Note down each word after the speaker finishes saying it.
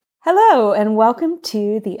Hello, and welcome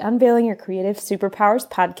to the Unveiling Your Creative Superpowers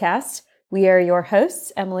podcast. We are your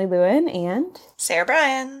hosts, Emily Lewin and Sarah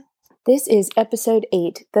Bryan. This is episode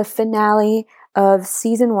 8, the finale of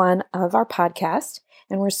season 1 of our podcast,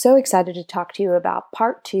 and we're so excited to talk to you about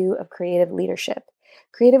part 2 of creative leadership.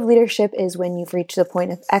 Creative leadership is when you've reached the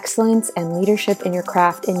point of excellence and leadership in your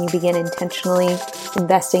craft and you begin intentionally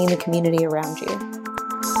investing in the community around you.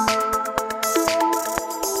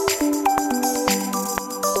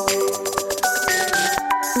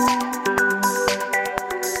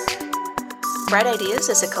 Bright Ideas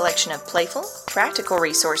is a collection of playful, practical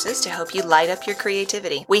resources to help you light up your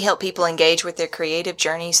creativity. We help people engage with their creative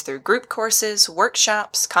journeys through group courses,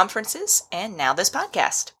 workshops, conferences, and now this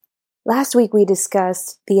podcast. Last week, we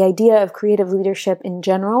discussed the idea of creative leadership in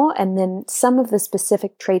general, and then some of the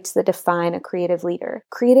specific traits that define a creative leader.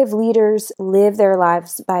 Creative leaders live their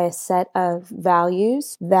lives by a set of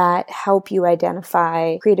values that help you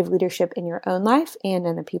identify creative leadership in your own life and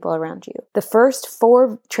in the people around you. The first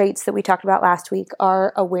 4 traits that we talked about last week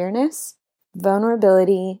are awareness,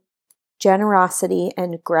 vulnerability, generosity,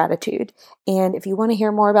 and gratitude. And if you want to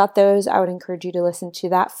hear more about those, I would encourage you to listen to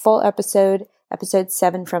that full episode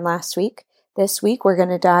 7 from last week. This week, we're going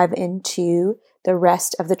to dive into the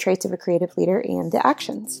rest of the traits of a creative leader and the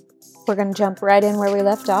actions. We're going to jump right in where we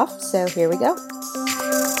left off, so here we go.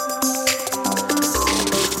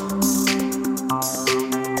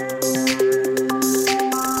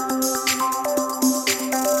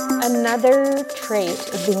 Another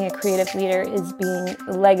trait of being a creative leader is being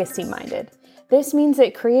legacy-minded. This means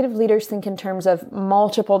that creative leaders think in terms of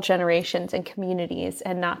multiple generations and communities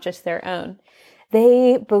and not just their own.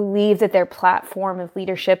 They believe that their platform of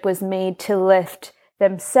leadership was made to lift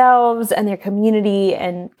themselves and their community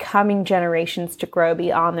and coming generations to grow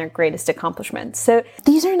beyond their greatest accomplishments. So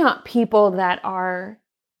these are not people that are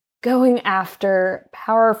going after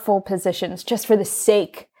powerful positions just for the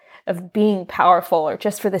sake of being powerful or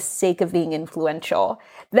just for the sake of being influential.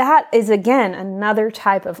 That is, again, another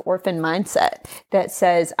type of orphan mindset that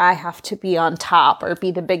says, I have to be on top or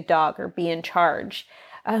be the big dog or be in charge.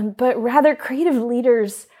 But rather, creative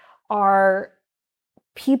leaders are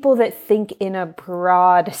people that think in a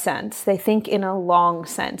broad sense. They think in a long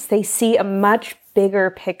sense. They see a much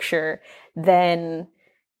bigger picture than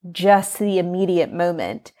just the immediate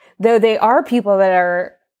moment. Though they are people that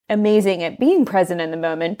are amazing at being present in the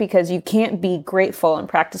moment, because you can't be grateful and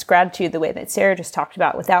practice gratitude the way that Sarah just talked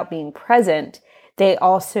about without being present. They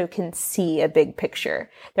also can see a big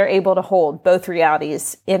picture. They're able to hold both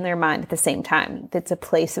realities in their mind at the same time. It's a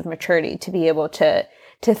place of maturity to be able to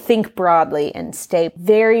think broadly and stay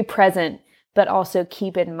very present, but also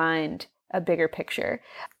keep in mind a bigger picture.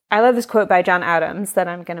 I love this quote by John Adams that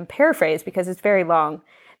I'm going to paraphrase because it's very long,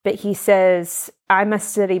 but he says, I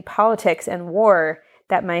must study politics and war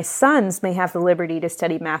that my sons may have the liberty to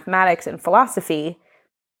study mathematics and philosophy.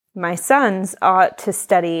 My sons ought to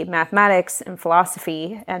study mathematics and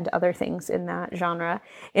philosophy and other things in that genre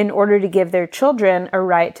in order to give their children a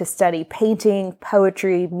right to study painting,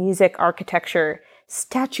 poetry, music, architecture,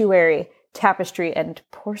 statuary, tapestry, and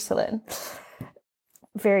porcelain.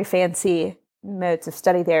 Very fancy modes of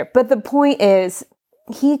study there. But the point is,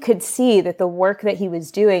 he could see that the work that he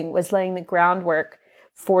was doing was laying the groundwork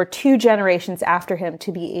for 2 generations after him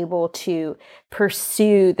to be able to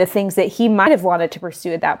pursue the things that he might have wanted to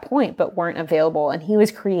pursue at that point, but weren't available. And he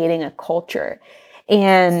was creating a culture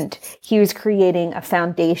and he was creating a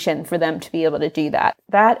foundation for them to be able to do that.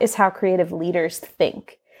 That is how creative leaders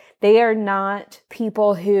think. They are not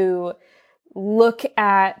people who look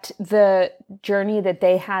at the journey that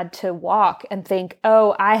they had to walk and think,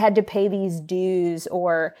 oh, I had to pay these dues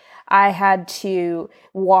or I had to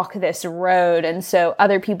walk this road. And so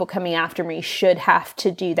other people coming after me should have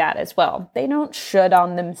to do that as well. They don't should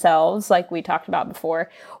on themselves like we talked about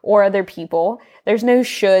before or other people. There's no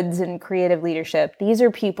shoulds in creative leadership. These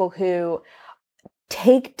are people who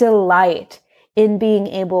take delight in being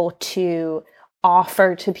able to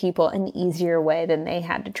offer to people an easier way than they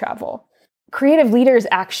had to travel. Creative leaders,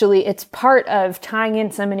 actually, it's part of tying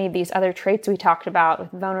in so many of these other traits we talked about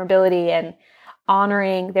with vulnerability and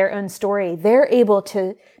honoring their own story. They're able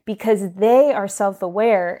to, because they are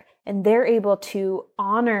self-aware and they're able to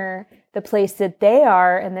honor the place that they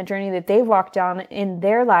are and the journey that they've walked down in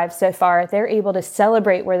their lives so far, they're able to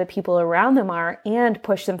celebrate where the people around them are and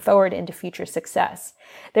push them forward into future success.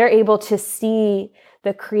 They're able to see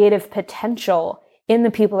the creative potential in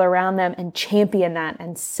the people around them and champion that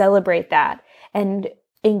and celebrate that and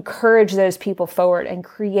encourage those people forward and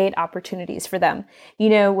create opportunities for them. You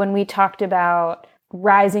know, when we talked about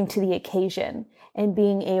rising to the occasion and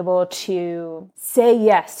being able to say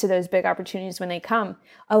yes to those big opportunities when they come.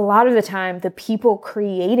 A lot of the time, the people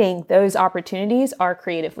creating those opportunities are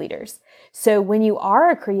creative leaders. So when you are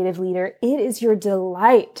a creative leader, it is your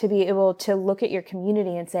delight to be able to look at your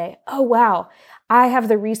community and say, oh, wow, I have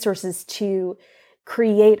the resources to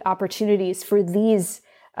create opportunities for these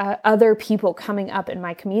other people coming up in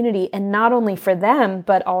my community, and not only for them,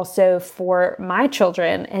 but also for my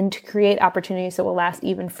children, and to create opportunities that will last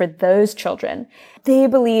even for those children. They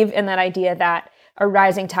believe in that idea that a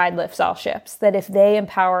rising tide lifts all ships, that if they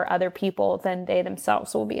empower other people, then they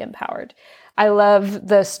themselves will be empowered. I love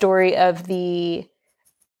the story of the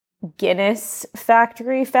Guinness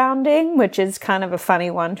factory founding, which is kind of a funny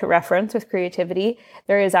one to reference with creativity.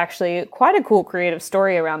 There is actually quite a cool creative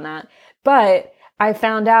story around that. But I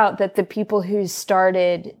found out that the people who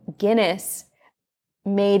started Guinness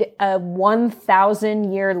made a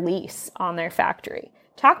 1,000-year lease on their factory.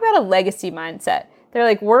 Talk about a legacy mindset. They're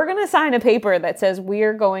like, we're going to sign a paper that says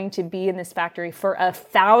we're going to be in this factory for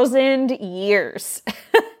 1,000 years.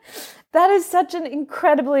 That is such an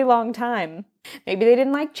incredibly long time. Maybe they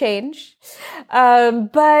didn't like change.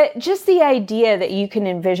 But just the idea that you can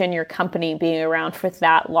envision your company being around for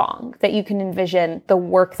that long, that you can envision the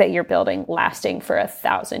work that you're building lasting for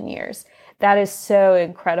 1,000 years. That is so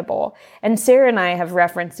incredible. And Sarah and I have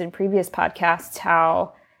referenced in previous podcasts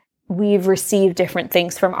how we've received different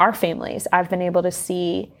things from our families. I've been able to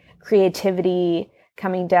see creativity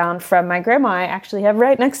coming down from my grandma. I actually have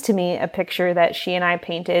right next to me a picture that she and I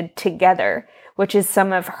painted together, which is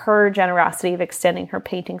some of her generosity of extending her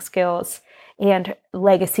painting skills and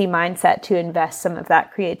legacy mindset to invest some of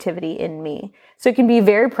that creativity in me. So it can be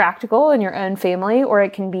very practical in your own family, or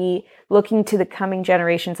it can be looking to the coming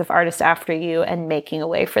generations of artists after you and making a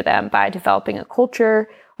way for them by developing a culture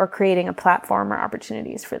or creating a platform or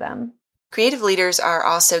opportunities for them. Creative leaders are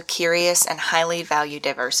also curious and highly value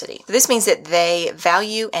diversity. This means that they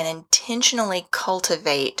value and intentionally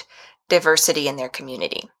cultivate diversity in their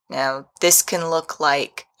community. Now, this can look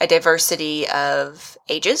like a diversity of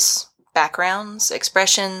ages, backgrounds,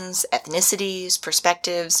 expressions, ethnicities,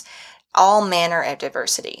 perspectives, all manner of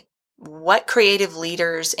diversity. What creative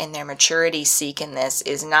leaders in their maturity seek in this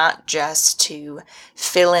is not just to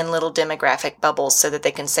fill in little demographic bubbles so that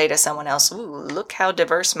they can say to someone else, ooh, look how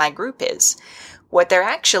diverse my group is. What they're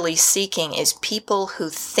actually seeking is people who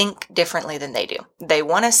think differently than they do. They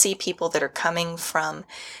want to see people that are coming from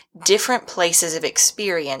different places of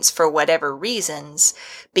experience for whatever reasons,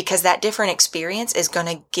 because that different experience is going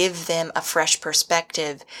to give them a fresh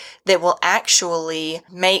perspective that will actually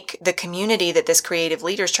make the community that this creative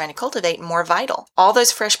leader is trying to cultivate more vital. All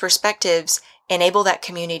those fresh perspectives enable that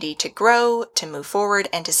community to grow, to move forward,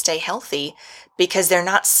 and to stay healthy, because they're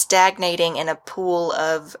not stagnating in a pool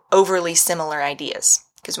of overly similar ideas.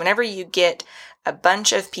 Because whenever you get a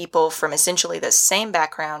bunch of people from essentially the same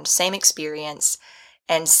background, same experience,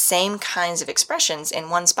 and same kinds of expressions in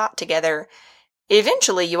one spot together,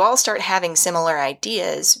 eventually you all start having similar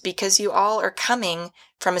ideas because you all are coming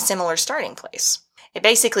from a similar starting place. It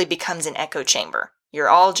basically becomes an echo chamber. You're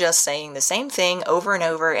all just saying the same thing over and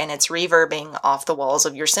over, and it's reverbing off the walls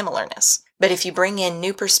of your similarness. But if you bring in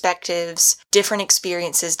new perspectives, different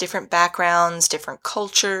experiences, different backgrounds, different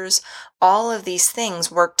cultures, all of these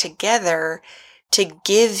things work together to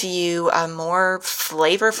give you a more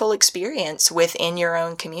flavorful experience within your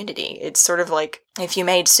own community. It's sort of like if you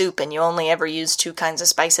made soup and you only ever use 2 kinds of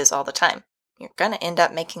spices all the time. You're going to end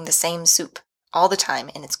up making the same soup all the time,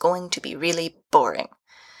 and it's going to be really boring.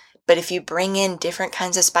 But if you bring in different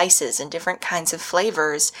kinds of spices and different kinds of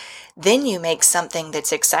flavors, then you make something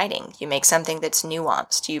that's exciting. You make something that's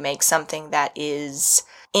nuanced. You make something that is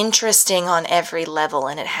interesting on every level,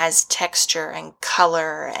 and it has texture and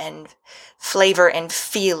color and flavor and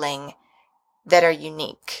feeling that are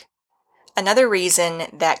unique. Another reason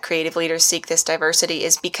that creative leaders seek this diversity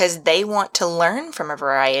is because they want to learn from a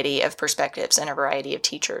variety of perspectives and a variety of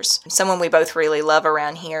teachers. Someone we both really love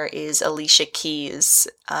around here is Alicia Keys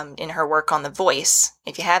in her work on The Voice.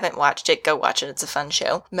 If you haven't watched it, go watch it. It's a fun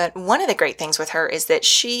show. But one of the great things with her is that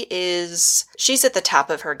she's at the top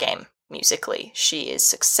of her game musically. She is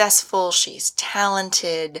successful. She's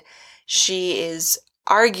talented. She is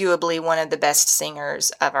arguably one of the best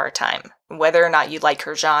singers of our time. Whether or not you like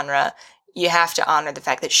her genre, you have to honor the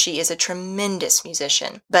fact that she is a tremendous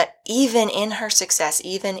musician. But even in her success,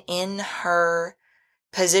 even in her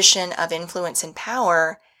position of influence and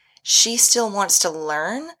power, she still wants to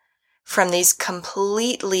learn from these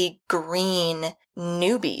completely green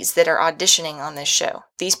newbies that are auditioning on this show.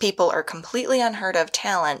 These people are completely unheard of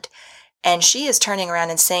talent, and she is turning around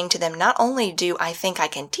and saying to them, not only do I think I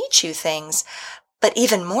can teach you things, But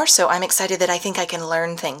even more so, I'm excited that I think I can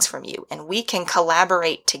learn things from you, and we can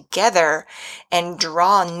collaborate together and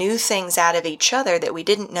draw new things out of each other that we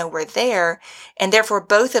didn't know were there. And therefore,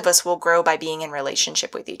 both of us will grow by being in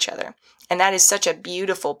relationship with each other. And that is such a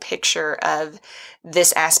beautiful picture of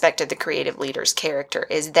this aspect of the creative leader's character,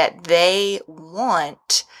 is that they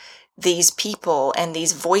want these people and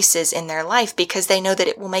these voices in their life because they know that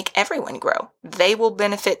it will make everyone grow. They will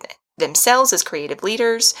benefit themselves as creative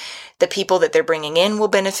leaders. The people that they're bringing in will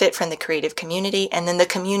benefit from the creative community, and then the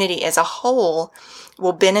community as a whole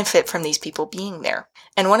will benefit from these people being there.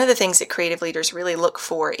 And one of the things that creative leaders really look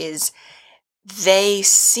for is they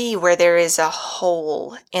see where there is a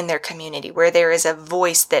hole in their community, where there is a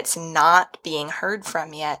voice that's not being heard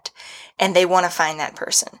from yet, and they want to find that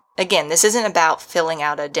person. Again, this isn't about filling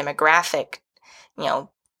out a demographic,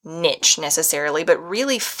 niche necessarily, but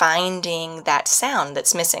really finding that sound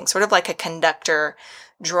that's missing, sort of like a conductor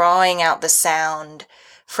drawing out the sound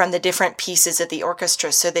from the different pieces of the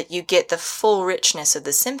orchestra so that you get the full richness of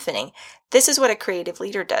the symphony. This is what a creative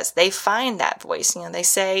leader does. They find that voice. They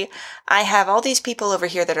say, I have all these people over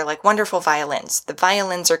here that are like wonderful violins. The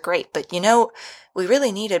violins are great, but we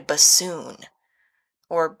really need a bassoon.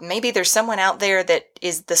 Or maybe there's someone out there that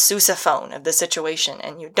is the sousaphone of the situation,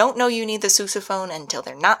 and you don't know you need the sousaphone until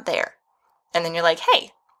they're not there. And then you're like,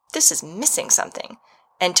 hey, this is missing something.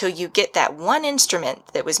 Until you get that one instrument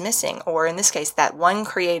that was missing, or in this case, that one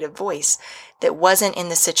creative voice that wasn't in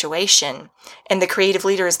the situation. And the creative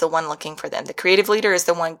leader is the one looking for them. The creative leader is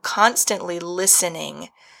the one constantly listening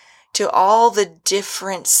to all the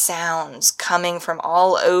different sounds coming from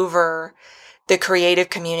all over the creative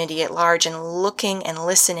community at large, and looking and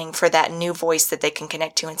listening for that new voice that they can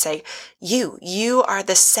connect to and say, you are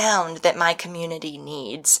the sound that my community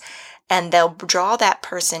needs. And they'll draw that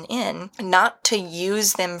person in, not to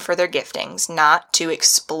use them for their giftings, not to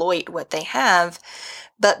exploit what they have,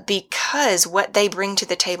 but because what they bring to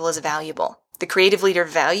the table is valuable. The creative leader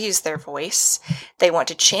values their voice. They want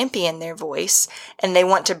to champion their voice, and they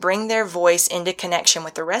want to bring their voice into connection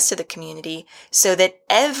with the rest of the community so that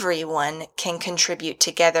everyone can contribute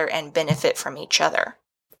together and benefit from each other.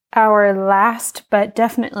 Our last, but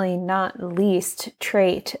definitely not least,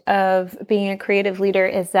 trait of being a creative leader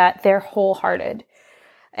is that they're wholehearted.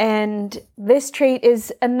 And this trait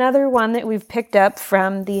is another one that we've picked up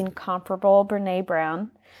from the incomparable Brené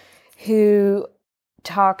Brown, who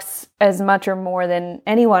talks as much or more than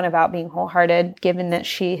anyone about being wholehearted, given that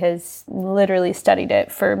she has literally studied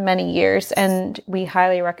it for many years. And we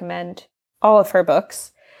highly recommend all of her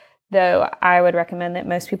books, though I would recommend that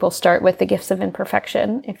most people start with The Gifts of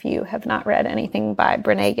Imperfection if you have not read anything by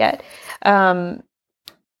Brené yet.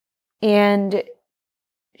 And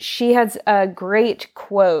she has a great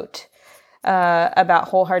quote about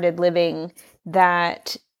wholehearted living,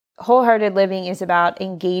 that wholehearted living is about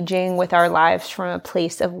engaging with our lives from a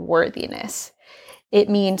place of worthiness. It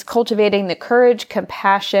means cultivating the courage,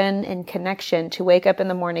 compassion, and connection to wake up in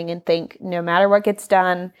the morning and think, no matter what gets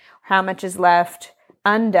done, how much is left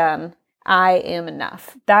undone, I am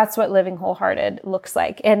enough. That's what living wholehearted looks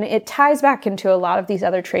like. And it ties back into a lot of these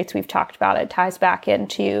other traits we've talked about. It ties back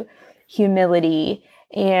into humility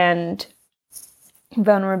and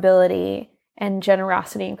vulnerability and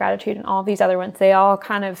generosity and gratitude and all these other ones. They all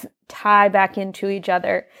kind of tie back into each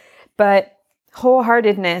other. But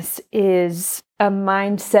wholeheartedness is a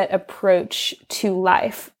mindset approach to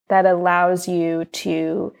life that allows you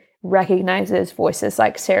to recognize those voices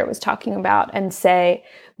like Sarah was talking about and say,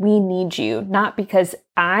 we need you, not because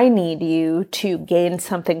I need you to gain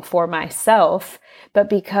something for myself, but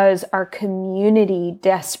because our community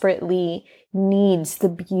desperately needs the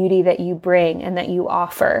beauty that you bring and that you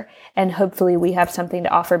offer. And hopefully we have something to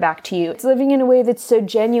offer back to you. It's living in a way that's so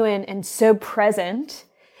genuine and so present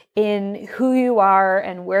in who you are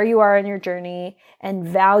and where you are in your journey, and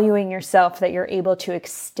valuing yourself that you're able to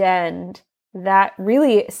extend that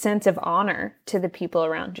really sense of honor to the people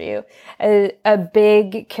around you. A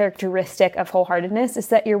big characteristic of wholeheartedness is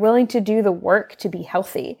that you're willing to do the work to be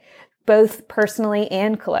healthy, both personally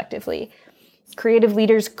and collectively. Creative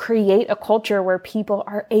leaders create a culture where people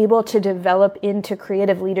are able to develop into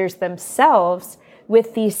creative leaders themselves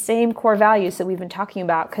with these same core values that we've been talking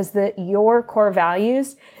about, because your core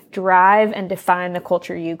values drive and define the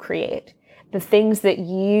culture you create. The things that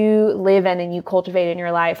you live in and you cultivate in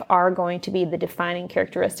your life are going to be the defining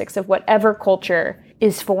characteristics of whatever culture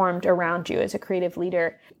is formed around you as a creative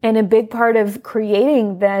leader. And a big part of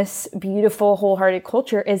creating this beautiful, wholehearted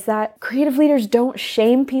culture is that creative leaders don't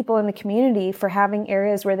shame people in the community for having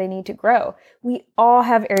areas where they need to grow. We all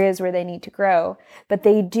have areas where they need to grow, but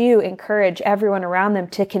they do encourage everyone around them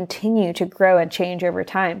to continue to grow and change over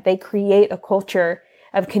time. They create a culture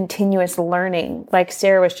of continuous learning, like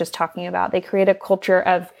Sarah was just talking about. They create a culture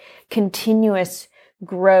of continuous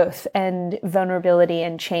growth and vulnerability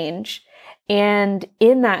and change. And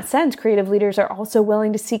in that sense, creative leaders are also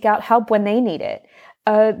willing to seek out help when they need it.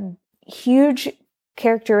 A huge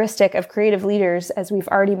characteristic of creative leaders, as we've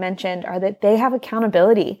already mentioned, are that they have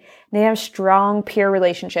accountability. They have strong peer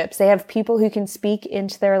relationships. They have people who can speak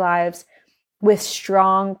into their lives with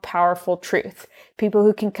strong, powerful truth. People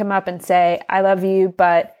who can come up and say, I love you,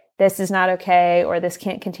 but this is not okay, or this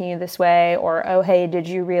can't continue this way, or, oh, hey, did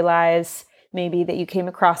you realize maybe that you came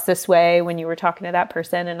across this way when you were talking to that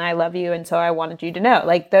person, and I love you, and so I wanted you to know.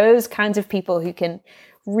 Like those kinds of people who can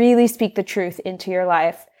really speak the truth into your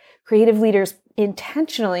life. Creative leaders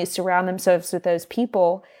intentionally surround themselves with those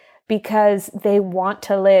people because they want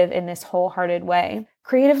to live in this wholehearted way.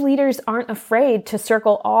 Creative leaders aren't afraid to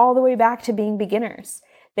circle all the way back to being beginners.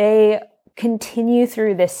 They continue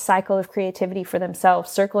through this cycle of creativity for themselves,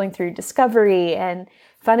 circling through discovery and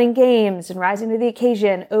fun and games and rising to the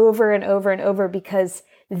occasion over and over and over, because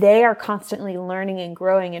they are constantly learning and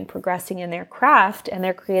growing and progressing in their craft and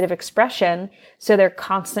their creative expression. So they're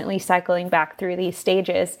constantly cycling back through these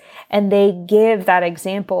stages, and they give that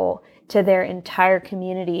example to their entire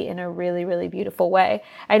community in a really, really beautiful way.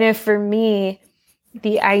 I know for me,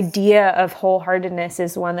 the idea of wholeheartedness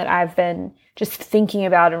is one that I've been just thinking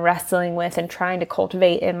about and wrestling with and trying to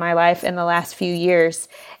cultivate in my life in the last few years.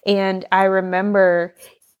 And I remember,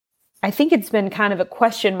 I think it's been kind of a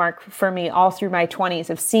question mark for me all through my 20s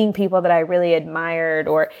of seeing people that I really admired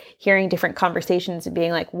or hearing different conversations and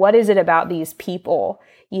being like, what is it about these people,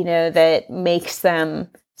 that makes them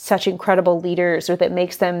such incredible leaders, or that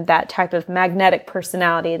makes them that type of magnetic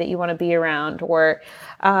personality that you want to be around, or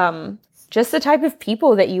just the type of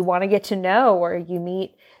people that you want to get to know, or you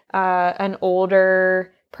meet an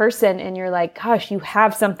older person and you're like, gosh, you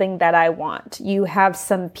have something that I want. You have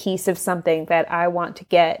some piece of something that I want to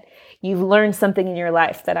get. You've learned something in your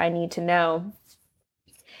life that I need to know.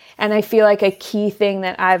 And I feel like a key thing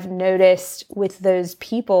that I've noticed with those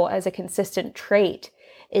people as a consistent trait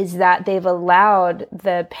is that they've allowed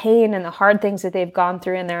the pain and the hard things that they've gone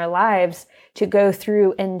through in their lives to go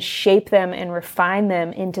through and shape them and refine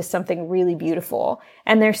them into something really beautiful.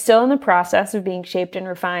 And they're still in the process of being shaped and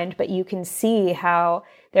refined, but you can see how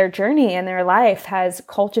their journey and their life has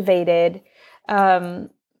cultivated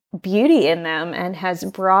beauty in them and has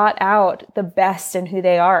brought out the best in who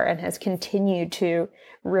they are and has continued to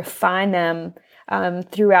refine them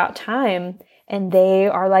throughout time. And they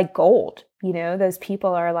are like gold. Those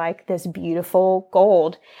people are like this beautiful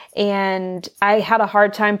gold. And I had a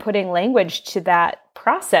hard time putting language to that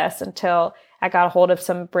process until I got a hold of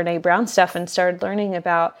some Brene Brown stuff and started learning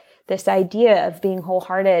about this idea of being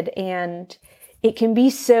wholehearted. And it can be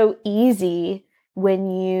so easy when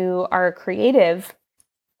you are creative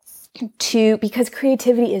because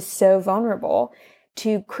creativity is so vulnerable,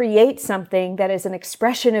 to create something that is an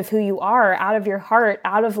expression of who you are out of your heart,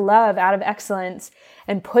 out of love, out of excellence,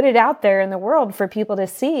 and put it out there in the world for people to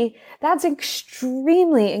see. That's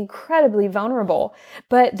extremely, incredibly vulnerable.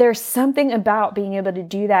 But there's something about being able to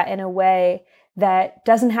do that in a way that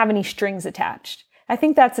doesn't have any strings attached. I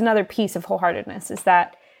think that's another piece of wholeheartedness, is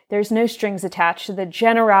that there's no strings attached to the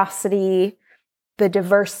generosity, the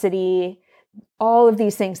diversity, all of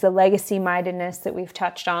these things, the legacy mindedness that we've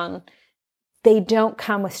touched on. They don't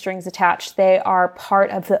come with strings attached. They are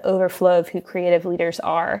part of the overflow of who creative leaders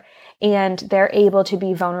are. And they're able to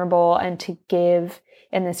be vulnerable and to give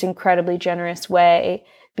in this incredibly generous way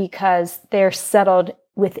because they're settled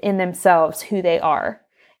within themselves who they are.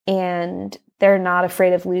 And they're not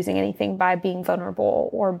afraid of losing anything by being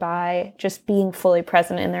vulnerable or by just being fully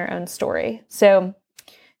present in their own story. So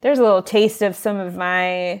there's a little taste of some of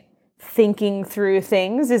my thinking through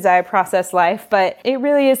things as I process life, but it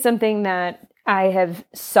really is something that I have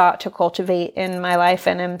sought to cultivate in my life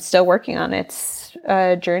and am still working on. It's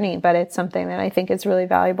a journey, but it's something that I think is really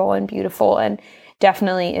valuable and beautiful and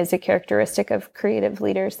definitely is a characteristic of creative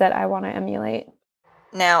leaders that I want to emulate.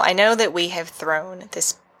 Now, I know that we have thrown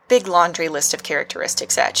this big laundry list of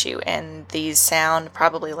characteristics at you, and these sound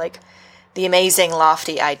probably like the amazing,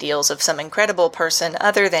 lofty ideals of some incredible person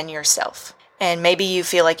other than yourself. And maybe you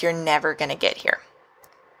feel like you're never going to get here.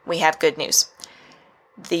 We have good news.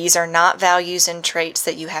 These are not values and traits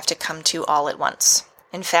that you have to come to all at once.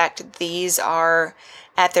 In fact, these are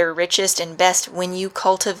at their richest and best when you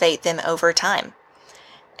cultivate them over time.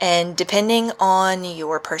 And depending on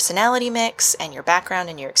your personality mix and your background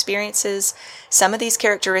and your experiences, some of these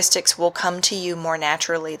characteristics will come to you more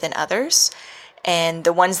naturally than others. And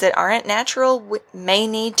the ones that aren't natural may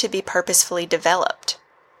need to be purposefully developed.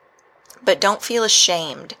 But don't feel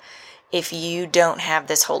ashamed if you don't have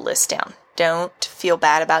this whole list down. Don't feel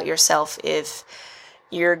bad about yourself if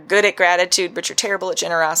you're good at gratitude, but you're terrible at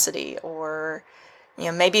generosity, or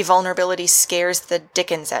maybe vulnerability scares the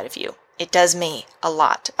dickens out of you. It does me a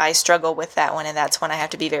lot. I struggle with that one, and that's one I have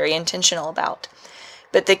to be very intentional about.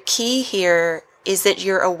 But the key here is that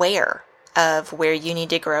you're aware of where you need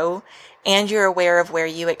to grow, and you're aware of where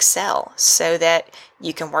you excel, so that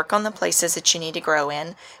you can work on the places that you need to grow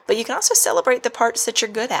in, but you can also celebrate the parts that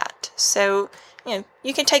you're good at. So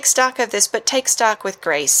you can take stock of this, but take stock with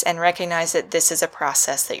grace and recognize that this is a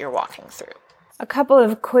process that you're walking through. A couple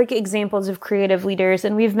of quick examples of creative leaders,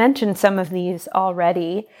 and we've mentioned some of these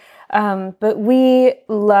already, but we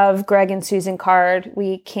love Greg and Susan Card.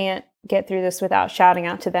 We can't get through this without shouting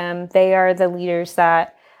out to them. They are the leaders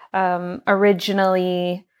that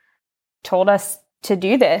originally told us to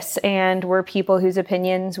do this, and were people whose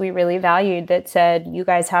opinions we really valued, that said, you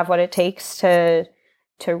guys have what it takes to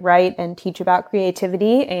write and teach about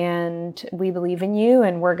creativity, and we believe in you,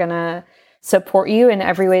 and we're going to support you in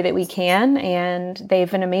every way that we can. And they've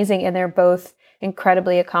been amazing, and they're both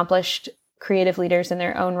incredibly accomplished creative leaders in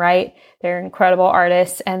their own right. They're incredible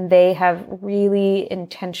artists, and they have really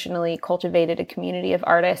intentionally cultivated a community of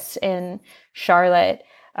artists in Charlotte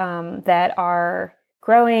that are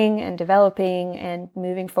growing and developing and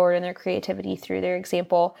moving forward in their creativity through their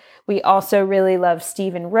example. We also really love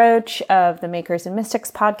Stephen Roach of the Makers and Mystics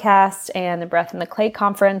podcast and the Breath in the Clay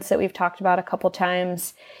conference that we've talked about a couple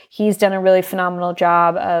times. He's done a really phenomenal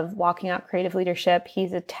job of walking out creative leadership.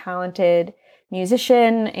 He's a talented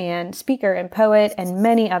musician and speaker and poet and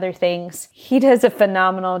many other things. He does a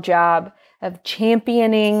phenomenal job of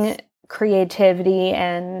championing creativity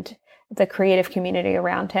and the creative community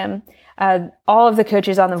around him. All of the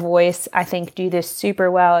coaches on The Voice, I think, do this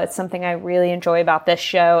super well. It's something I really enjoy about this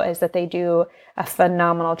show, is that they do a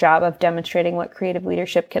phenomenal job of demonstrating what creative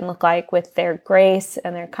leadership can look like with their grace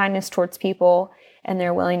and their kindness towards people and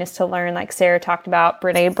their willingness to learn. Like Sarah talked about,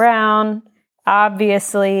 Brene Brown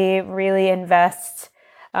obviously really invests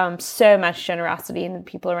so much generosity in the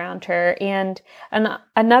people around her. And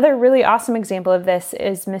another really awesome example of this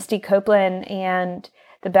is Misty Copeland, and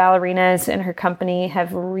the ballerinas in her company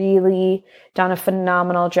have really done a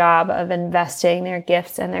phenomenal job of investing their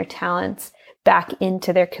gifts and their talents back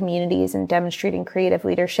into their communities and demonstrating creative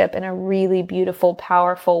leadership in a really beautiful,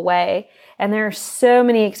 powerful way. And there are so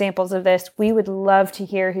many examples of this. We would love to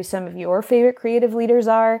hear who some of your favorite creative leaders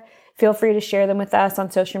are. Feel free to share them with us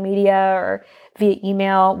on social media or via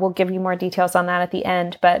email. We'll give you more details on that at the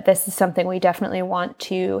end, but this is something we definitely want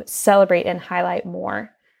to celebrate and highlight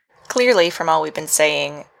more. Clearly, from all we've been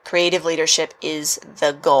saying, creative leadership is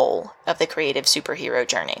the goal of the creative superhero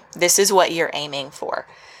journey. This is what you're aiming for.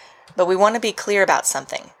 But we want to be clear about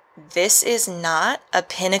something. This is not a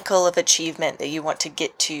pinnacle of achievement that you want to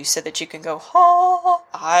get to so that you can go, oh,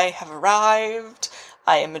 I have arrived,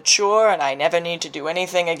 I am mature, and I never need to do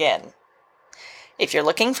anything again. If you're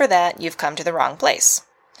looking for that, you've come to the wrong place.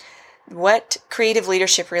 What creative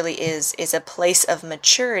leadership really is a place of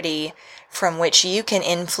maturity from which you can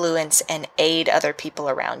influence and aid other people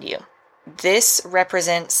around you. This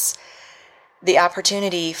represents the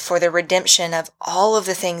opportunity for the redemption of all of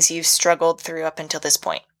the things you've struggled through up until this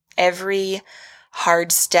point. Every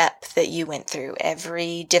hard step that you went through,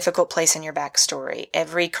 every difficult place in your backstory,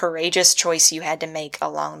 every courageous choice you had to make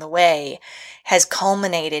along the way has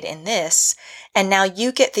culminated in this, and now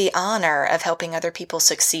you get the honor of helping other people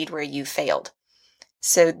succeed where you failed.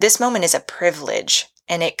 So this moment is a privilege,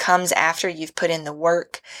 and it comes after you've put in the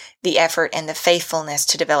work, the effort, and the faithfulness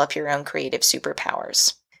to develop your own creative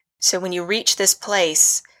superpowers. So when you reach this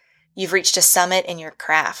place, you've reached a summit in your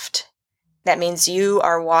craft. That means you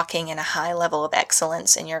are walking in a high level of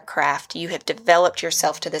excellence in your craft. You have developed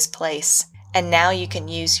yourself to this place, and now you can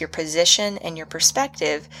use your position and your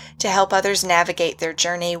perspective to help others navigate their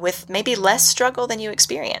journey with maybe less struggle than you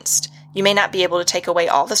experienced. You may not be able to take away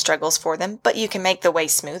all the struggles for them, but you can make the way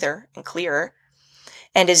smoother and clearer.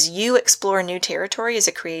 And as you explore new territory as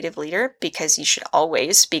a creative leader, because you should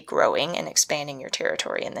always be growing and expanding your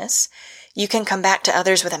territory in this, you can come back to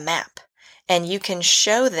others with a map. And you can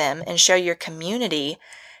show them and show your community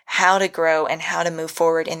how to grow and how to move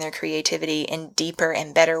forward in their creativity in deeper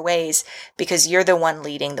and better ways, because you're the one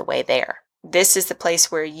leading the way there. This is the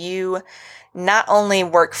place where you not only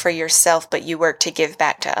work for yourself, but you work to give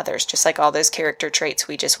back to others, just like all those character traits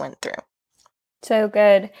we just went through. So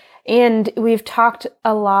good. And we've talked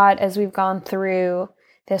a lot as we've gone through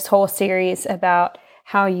this whole series about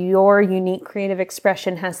how your unique creative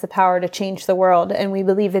expression has the power to change the world. And we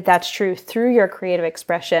believe that that's true through your creative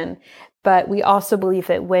expression. But we also believe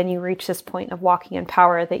that when you reach this point of walking in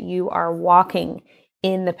power, that you are walking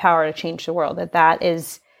in the power to change the world, that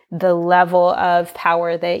is the level of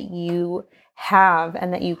power that you have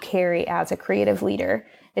and that you carry as a creative leader.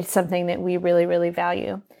 It's something that we really, really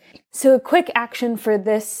value. So a quick action for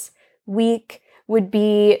this week would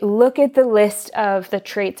be look at the list of the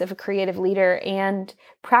traits of a creative leader and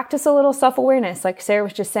practice a little self-awareness. Like Sarah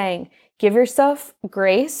was just saying, give yourself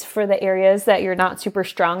grace for the areas that you're not super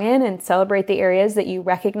strong in and celebrate the areas that you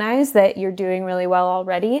recognize that you're doing really well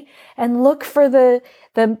already. And look for the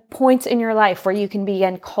points in your life where you can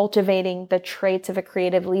begin cultivating the traits of a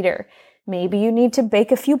creative leader. Maybe you need to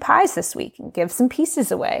bake a few pies this week and give some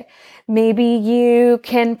pieces away. Maybe you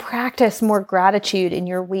can practice more gratitude in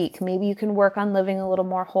your week. Maybe you can work on living a little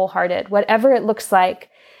more wholehearted. Whatever it looks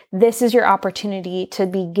like, this is your opportunity to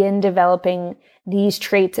begin developing these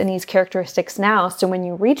traits and these characteristics now. So when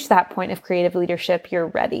you reach that point of creative leadership, you're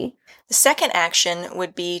ready. The second action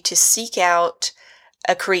would be to seek out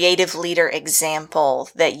a creative leader example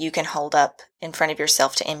that you can hold up in front of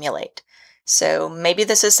yourself to emulate. So maybe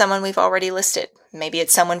this is someone we've already listed. Maybe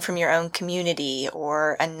it's someone from your own community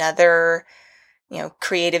or another,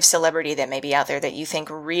 creative celebrity that may be out there that you think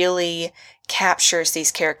really captures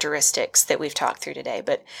these characteristics that we've talked through today.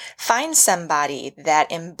 But find somebody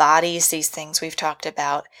that embodies these things we've talked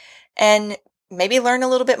about and maybe learn a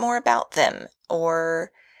little bit more about them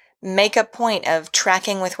or make a point of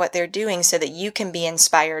tracking with what they're doing so that you can be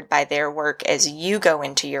inspired by their work as you go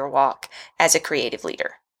into your walk as a creative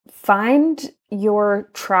leader. Find your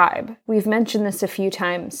tribe. We've mentioned this a few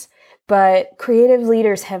times, but creative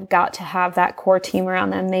leaders have got to have that core team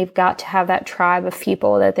around them. They've got to have that tribe of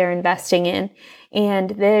people that they're investing in.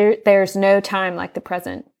 And there's no time like the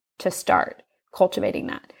present to start cultivating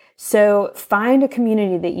that. So find a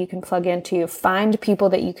community that you can plug into. Find people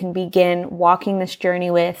that you can begin walking this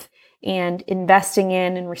journey with and investing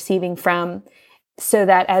in and receiving from, so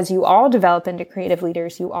that as you all develop into creative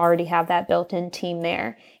leaders, you already have that built-in team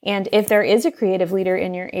there. And if there is a creative leader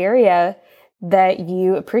in your area that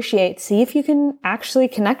you appreciate, see if you can actually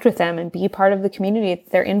connect with them and be part of the community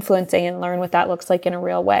that they're influencing and learn what that looks like in a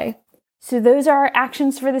real way. So those are our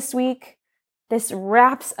actions for this week. This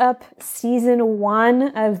wraps up season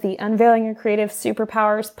 1 of the Unveiling Your Creative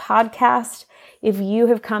Superpowers podcast. If you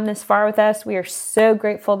have come this far with us, we are so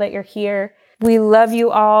grateful that you're here. We love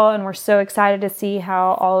you all, and we're so excited to see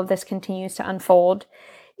how all of this continues to unfold.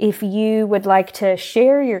 If you would like to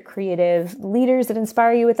share your creative leaders that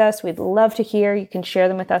inspire you with us, we'd love to hear. You can share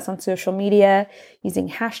them with us on social media using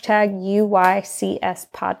hashtag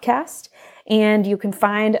UYCS podcast. And you can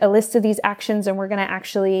find a list of these actions, and we're going to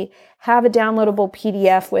actually have a downloadable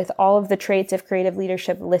PDF with all of the traits of creative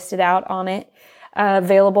leadership listed out on it,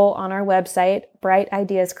 available on our website,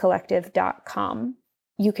 brightideascollective.com.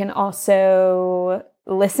 You can also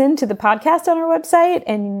listen to the podcast on our website,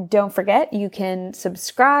 and don't forget, you can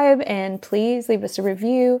subscribe and please leave us a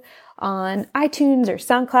review on iTunes or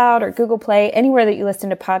SoundCloud or Google Play, anywhere that you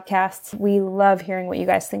listen to podcasts. We love hearing what you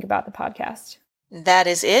guys think about the podcast. That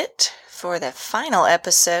is it for the final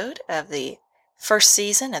episode of the first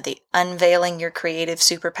season of the Unveiling Your Creative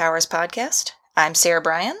Superpowers podcast. I'm Sarah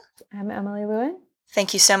Bryan. I'm Emily Lewin.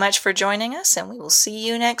 Thank you so much for joining us, and we will see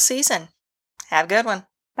you next season. Have a good one.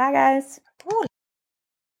 Bye, guys. Ooh.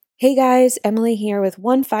 Hey, guys. Emily here with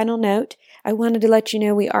one final note. I wanted to let you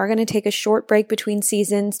know we are going to take a short break between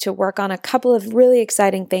seasons to work on a couple of really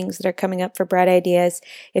exciting things that are coming up for Bright Ideas.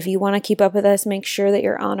 If you want to keep up with us, make sure that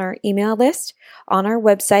you're on our email list. On our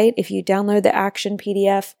website, if you download the action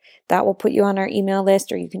PDF, that will put you on our email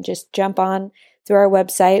list, or you can just jump on through our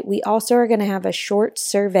website. We also are going to have a short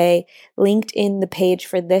survey linked in the page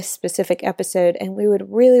for this specific episode, and we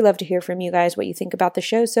would really love to hear from you guys what you think about the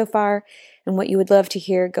show so far and what you would love to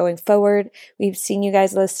hear going forward. We've seen you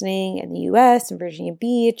guys listening in the US and Virginia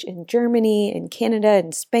Beach, in Germany, in Canada,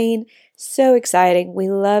 and Spain. So exciting. We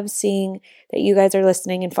love seeing that you guys are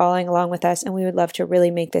listening and following along with us, and we would love to really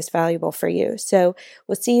make this valuable for you. So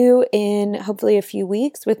we'll see you in hopefully a few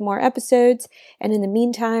weeks with more episodes. And in the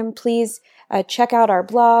meantime, please check out our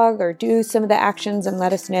blog or do some of the actions and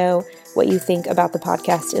let us know what you think about the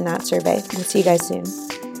podcast in that survey. We'll see you guys soon.